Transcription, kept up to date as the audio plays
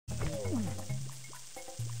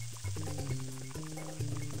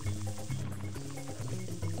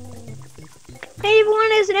Hey everyone,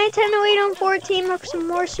 it's Nintendo 814 with some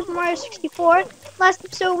more Super Mario 64. Last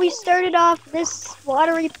episode we started off this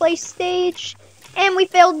water replace stage and we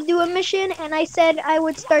failed to do a mission, and I said I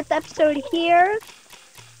would start the episode here.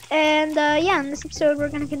 And yeah, in this episode we're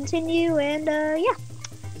going to continue, and yeah.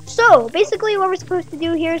 So basically what we're supposed to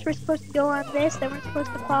do here is we're supposed to go on this, then we're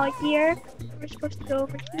supposed to fall here, we're supposed to go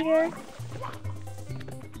over here.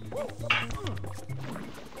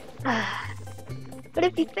 But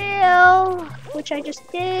if you fail, which I just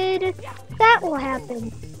did, that will happen.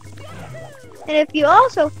 And if you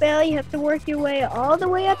also fail, you have to work your way all the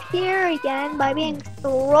way up here again by being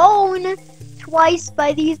thrown twice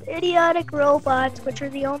by these idiotic robots, which are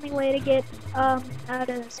the only way to get out of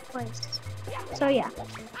this place. So yeah,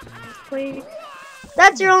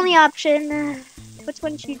 that's your only option. Which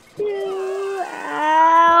one should you do?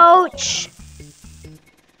 Ouch!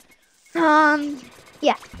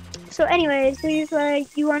 Yeah. So anyways, here's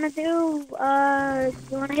what you want to do.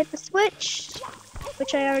 You want to hit the switch,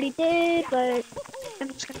 which I already did, but I'm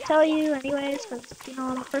just going to tell you anyways, because, you know,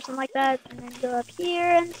 I'm a person like that. And then go up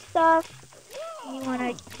here and stuff. And you want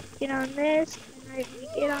to get on this, and right when you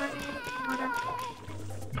get on it, you want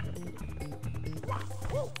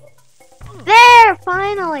to... There!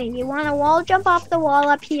 Finally! You want to wall jump off the wall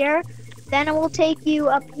up here. Then it will take you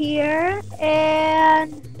up here,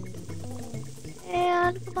 and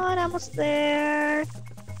come on, almost there.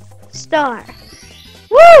 Star.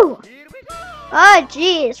 Woo! Oh,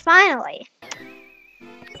 geez, finally.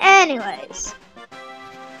 Anyways.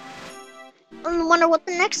 I wonder what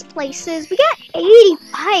the next place is. We got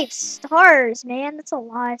 85 stars, man. That's a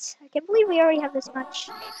lot. I can't believe we already have this much.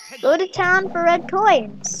 Go to town for red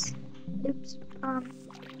coins. Oops.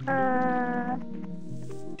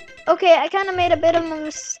 Okay, I kind of made a bit of a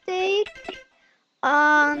mistake.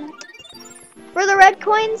 For the red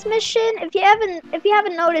coins mission, if you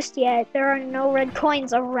haven't noticed yet, there are no red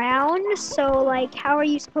coins around. So like, how are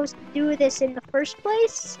you supposed to do this in the first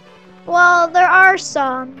place? Well, there are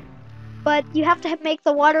some, but you have to make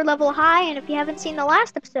the water level high. And if you haven't seen the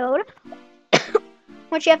last episode,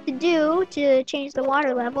 what you have to do to change the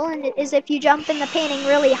water level is if you jump in the painting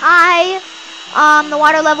really high, the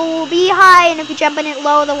water level will be high, and if you jump in it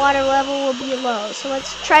low, the water level will be low. So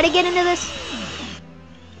let's try to get into this.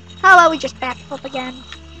 How about we just back up again?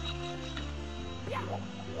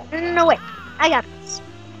 No, wait. I got this.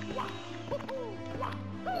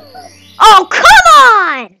 Oh, come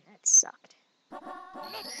on! That sucked.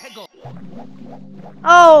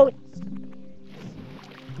 Oh.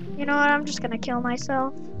 You know what? I'm just gonna kill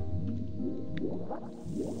myself.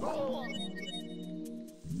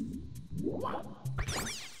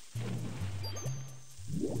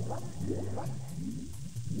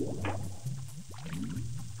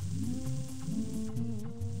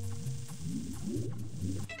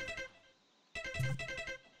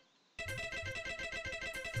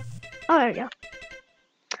 Oh, there we go.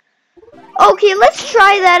 Okay, let's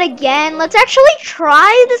try that again. Let's actually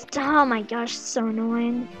try this. Oh my gosh, it's so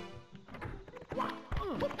annoying.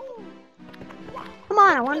 Come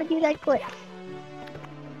on, I want to do that glitch.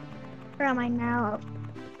 Where am I now?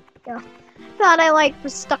 Go. Thought I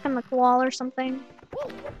was stuck in the wall or something.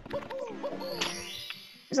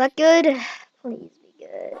 Is that good? Please be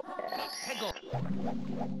good.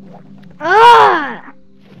 Ah!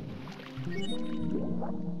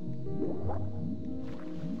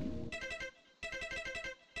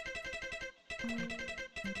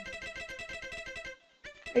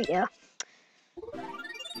 There we go.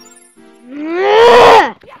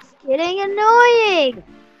 It's getting annoying.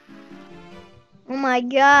 Oh my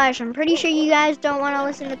gosh, I'm pretty sure you guys don't want to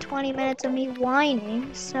listen to 20 minutes of me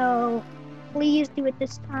whining, so please do it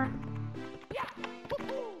this time.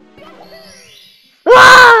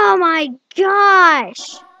 Oh my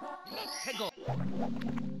gosh!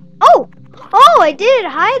 Oh! Oh, I did it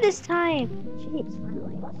high this time! Jeez,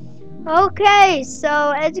 finally. Okay,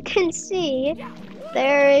 so as you can see,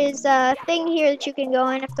 there is a thing here that you can go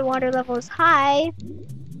in if the water level is high.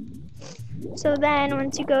 So then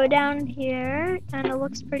once you go down here, it kind of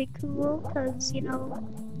looks pretty cool because, you know,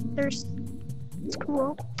 it's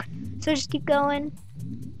cool. So just keep going.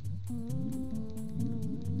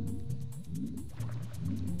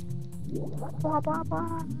 Blah, blah,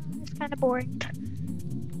 blah. It's kind of boring.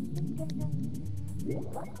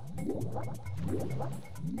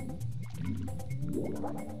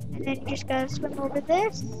 And then you just gotta swim over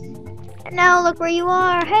this. And now look where you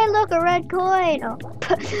are. Hey, look, a red coin. Oh,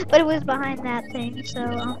 but it was behind that thing.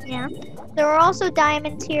 So yeah. There are also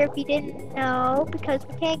diamonds here if you didn't know, because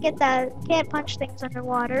we can't get that. Can't punch things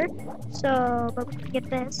underwater. So, but we can get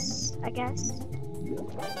this, I guess.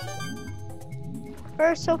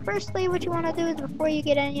 Firstly, what you want to do is before you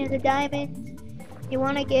get any of the diamonds, you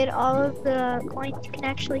want to get all of the coins you can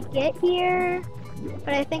actually get here.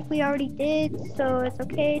 But I think we already did, so it's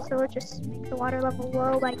okay. So let's just make the water level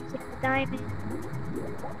low by using the diamond.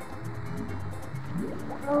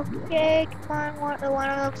 Okay, come on, the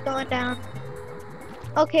water level's going down.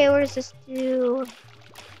 Okay, what does this do?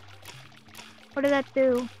 What did that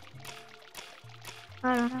do?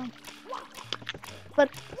 I don't know. But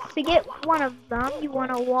to get one of them, you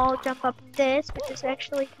want to wall jump up this, which is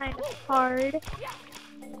actually kind of hard.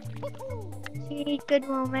 So you need good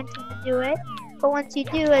momentum to do it. But once you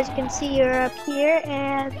do, as you can see, you're up here,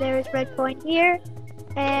 and there's red coin here,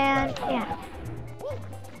 and yeah.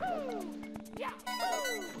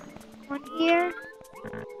 One here.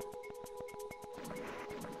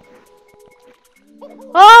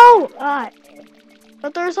 Oh!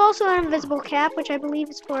 But there's also an invisible cap, which I believe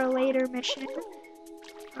is for a later mission.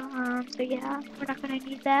 So yeah, we're not gonna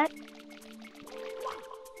need that.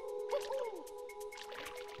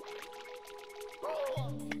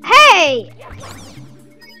 Hey!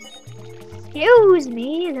 Excuse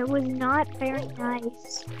me, that was not very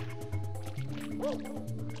nice.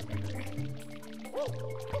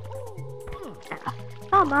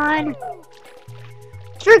 Come on.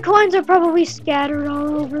 3 coins are probably scattered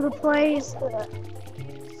all over the place.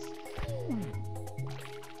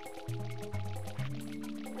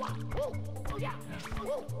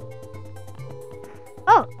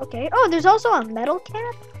 Oh, okay. Oh, there's also a metal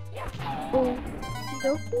cap. Oh,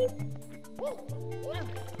 okey-dokey.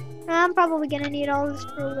 I'm probably gonna need all this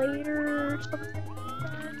for later or something like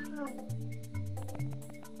that.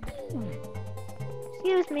 Oh.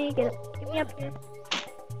 Excuse me, get me up here.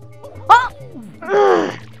 Oh!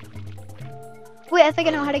 Ugh. Wait, I think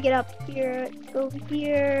I know how to get up here. Go over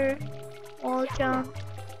here. Wall jump.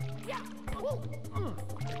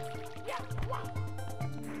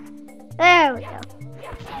 There we go.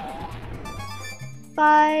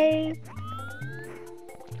 5.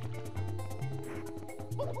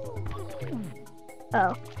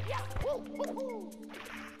 Oh.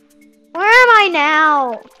 Where am I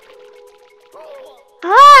now?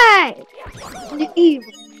 Hi! The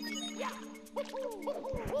evil.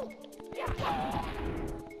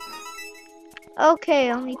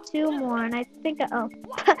 Okay, only 2 more, and I think oh.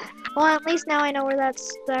 Well, at least now I know where that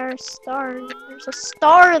star is. There's a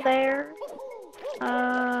star there.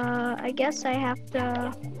 I guess I have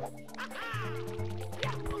to.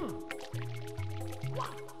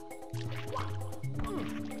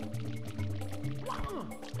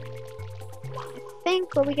 I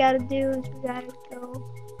think what we gotta do is we gotta go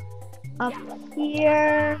up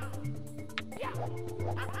here.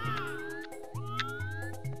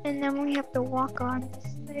 And then we have to walk on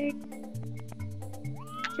this thing.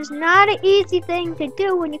 Which is not an easy thing to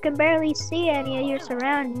do when you can barely see any of your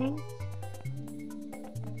surroundings.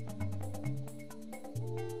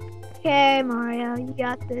 Okay, Mario, you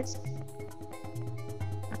got this.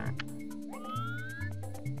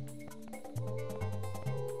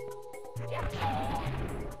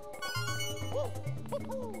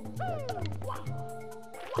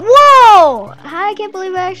 Whoa! I can't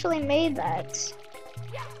believe I actually made that.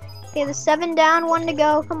 Okay, the 7 down, 1 to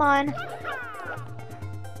go. Come on.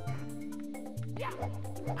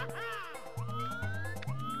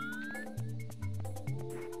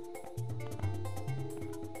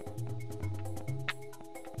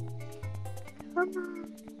 Come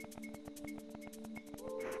on.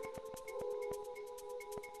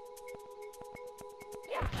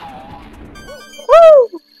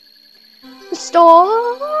 Woo!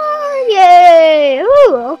 Star! Yay!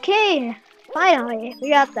 Ooh, okay. Finally, we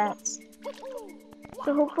got that.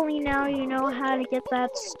 So hopefully now you know how to get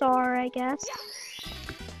that star, I guess.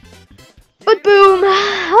 But boom!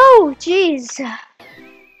 Oh, jeez.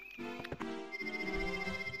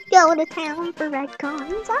 Go to town for red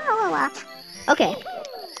coins. Okay,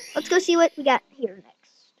 let's go see what we got here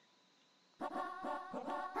next.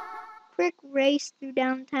 Quick race through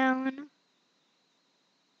downtown.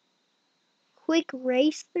 Quick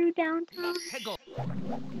race through downtown?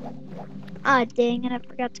 Ah, dang it, I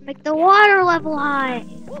forgot to make the water level high.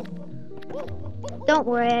 Don't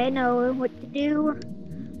worry, I know what to do.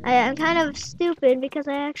 I'm kind of stupid because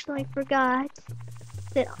I actually forgot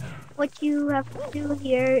that what you have to do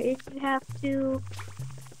here is you have to...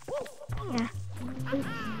 Yeah. Oops.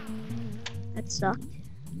 That sucked.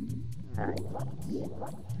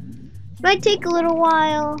 Might take a little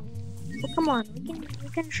while. But come on, we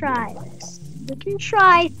can try this. We can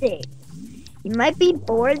try things. You might be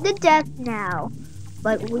bored to death now,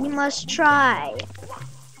 but we must try.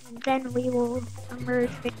 And then we will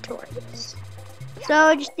emerge victorious.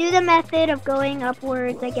 So just do the method of going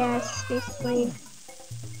upwards, I guess, basically.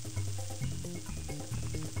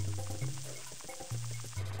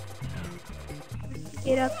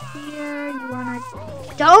 Get up here, you wanna...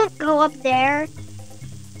 Don't go up there!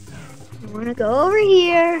 You wanna go over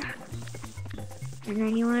here. And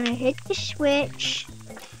then you wanna hit the switch.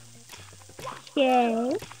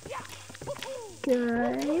 Okay.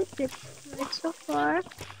 Good. Good so far.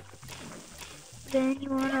 Then you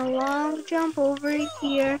want a long jump over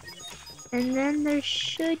here. And then there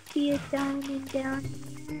should be a diamond down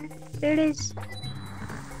here. There it is.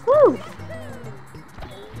 Woo!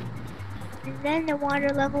 And then the water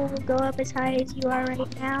level will go up as high as you are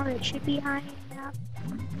right now. It should be high enough.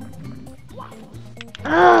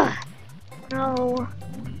 Ugh! No.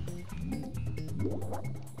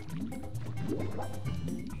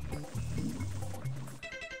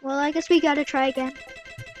 Well, I guess we gotta try again.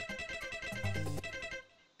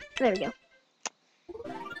 There we go.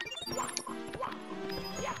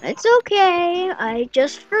 It's okay. I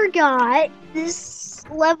just forgot. This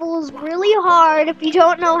level's really hard if you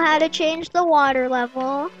don't know how to change the water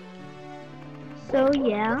level. So,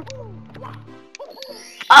 yeah.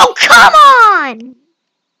 Oh, come on!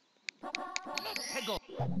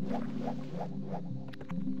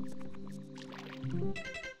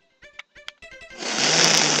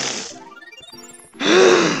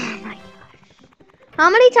 How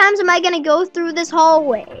many times am I gonna go through this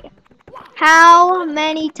hallway? How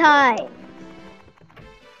many times?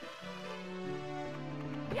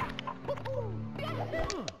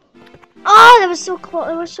 Oh, that was so close.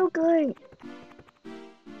 It was so good.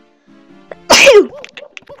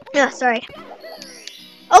 Yeah, sorry.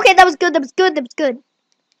 Okay, that was good. That was good. That was good.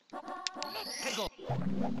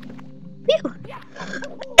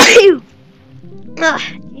 Phew.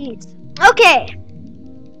 Jeez. Okay.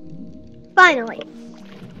 Finally.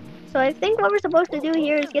 So I think what we're supposed to do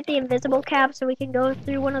here is get the invisible cap so we can go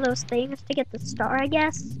through one of those things to get the star, I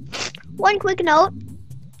guess. One quick note.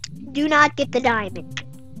 Do not get the diamond.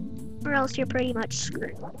 Or else you're pretty much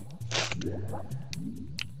screwed.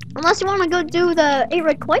 Unless you want to go do the 8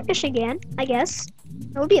 red coin fish again, I guess.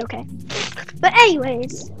 It would be okay. But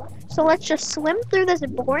anyways. So let's just swim through this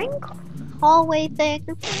boring hallway thing.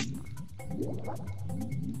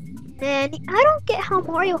 And I don't get how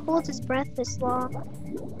Mario holds his breath this long.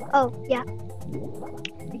 Oh, yeah.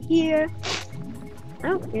 Here. I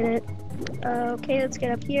don't get it. Okay, let's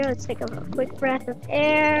get up here. Let's take a quick breath of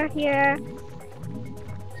air here.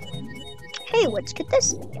 Hey, let's get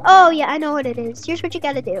this. Oh, yeah, I know what it is. Here's what you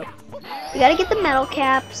gotta do. You gotta get the metal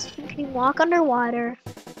caps. You can walk underwater.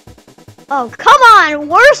 Oh, come on!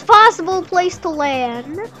 Worst possible place to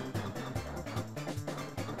land.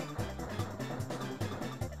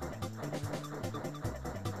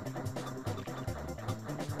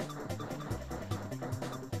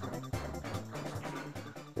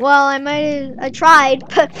 Well, I tried,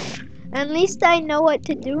 but at least I know what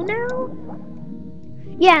to do now.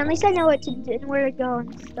 Yeah, at least I know what to do and where to go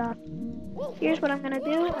and stuff. Here's what I'm gonna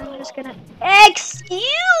do. I'm just gonna...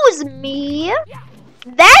 Excuse me!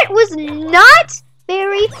 That was not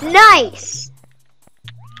very nice!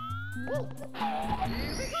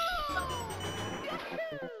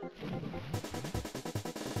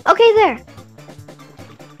 Okay, there.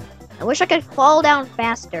 I wish I could fall down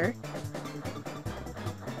faster.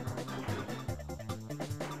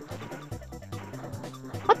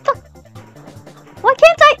 What the?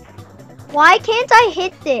 Why can't I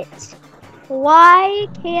hit it? Why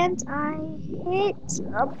can't I hit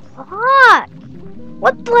a block?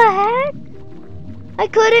 What the heck? I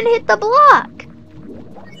couldn't hit the block.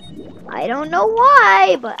 I don't know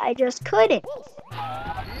why, but I just couldn't.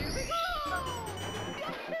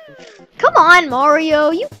 Come on,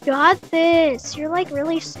 Mario, you got this. You're like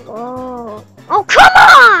really slow. Oh, come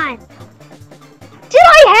on! Did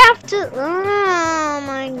I have to? Oh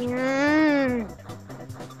my god.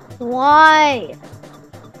 Why?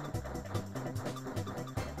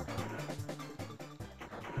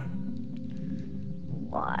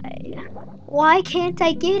 Why can't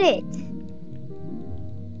I get it?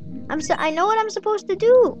 I know what I'm supposed to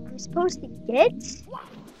do. I'm supposed to get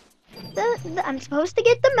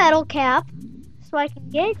the metal cap so I can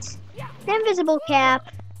get the invisible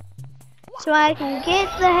cap so I can get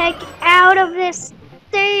the heck out of this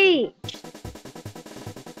stage.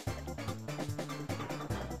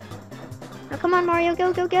 Now come on, Mario,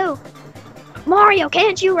 go, go, go. Mario,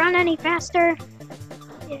 can't you run any faster?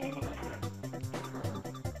 Yeah.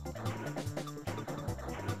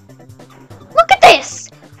 Look at this!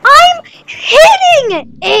 I'm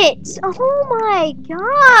hitting it! Oh my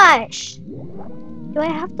gosh! Do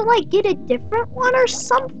I have to like get a different one or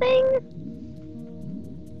something?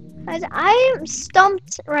 Guys, I am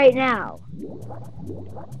stumped right now.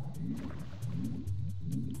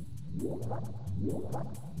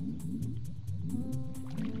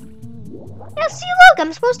 Yeah, see, look,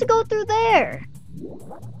 I'm supposed to go through there.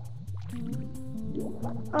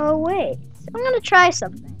 Oh, wait. I'm gonna try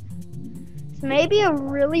something. It's maybe a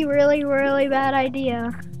really, really, really bad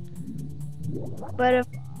idea. But if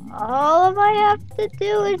all I have to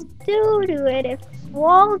do is do to it, if it's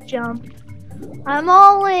wall jump, I'm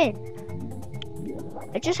all in.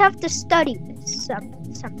 I just have to study this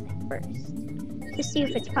something first to see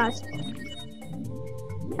if it's possible.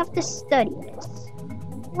 I have to study this.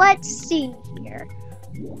 Let's see here.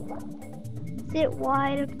 Is it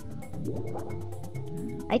wide?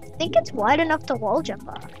 I think it's wide enough to wall jump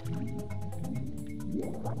on.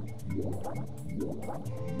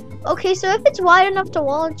 Okay, so if it's wide enough to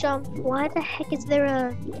wall jump, why the heck is there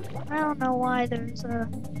a... I don't know why there's a...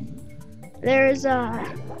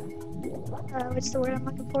 what's the word I'm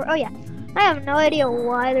looking for? Oh yeah, I have no idea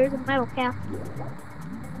why there's a metal cap.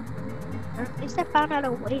 Or at least I found out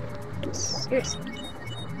a way to do this. Seriously.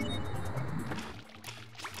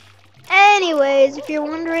 Anyways, if you're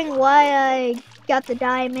wondering why I got the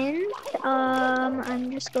diamond,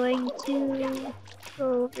 I'm just going to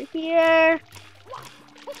go over here.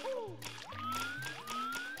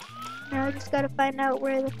 Now I just gotta find out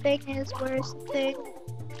where the thing is. Where's the thing?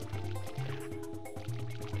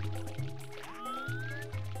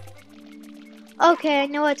 Okay, I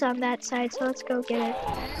know it's on that side, so let's go get it.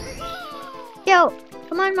 Yo,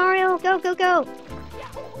 come on Mario, go, go, go!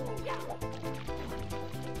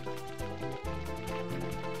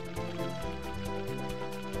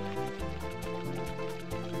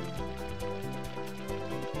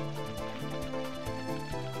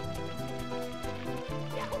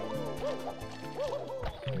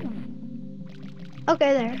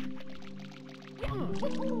 Okay, there.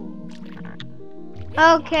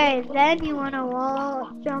 Okay, then you wanna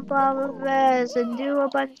wall jump off of this and do a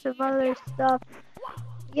bunch of other stuff.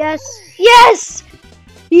 Yes, yes,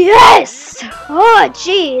 yes! Oh,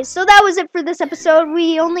 jeez. So that was it for this episode.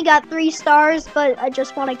 We only got 3 stars, but I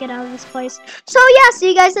just want to get out of this place. So yeah, see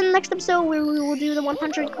you guys in the next episode where we will do the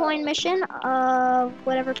 100 coin mission of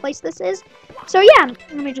whatever place this is. So yeah,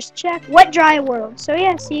 let me just check. Wet Dry World. So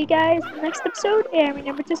yeah, see you guys in the next episode, and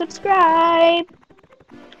remember to subscribe.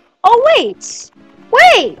 Oh wait!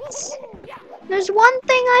 Wait! There's one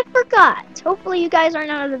thing I forgot. Hopefully you guys aren't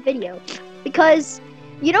out of the video. Because,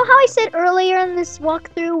 you know how I said earlier in this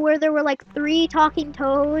walkthrough where there were like 3 talking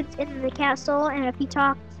toads in the castle, and if you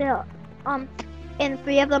talked to, and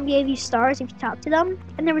 3 of them gave you stars if you talked to them,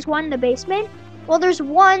 and there was one in the basement? Well, there's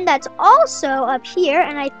one that's also up here,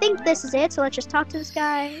 and I think this is it, so let's just talk to this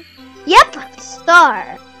guy. Yep!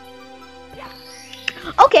 Star!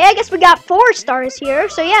 Okay, I guess we got 4 stars here.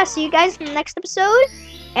 So yeah, see you guys in the next episode.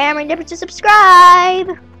 And remember to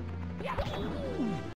subscribe.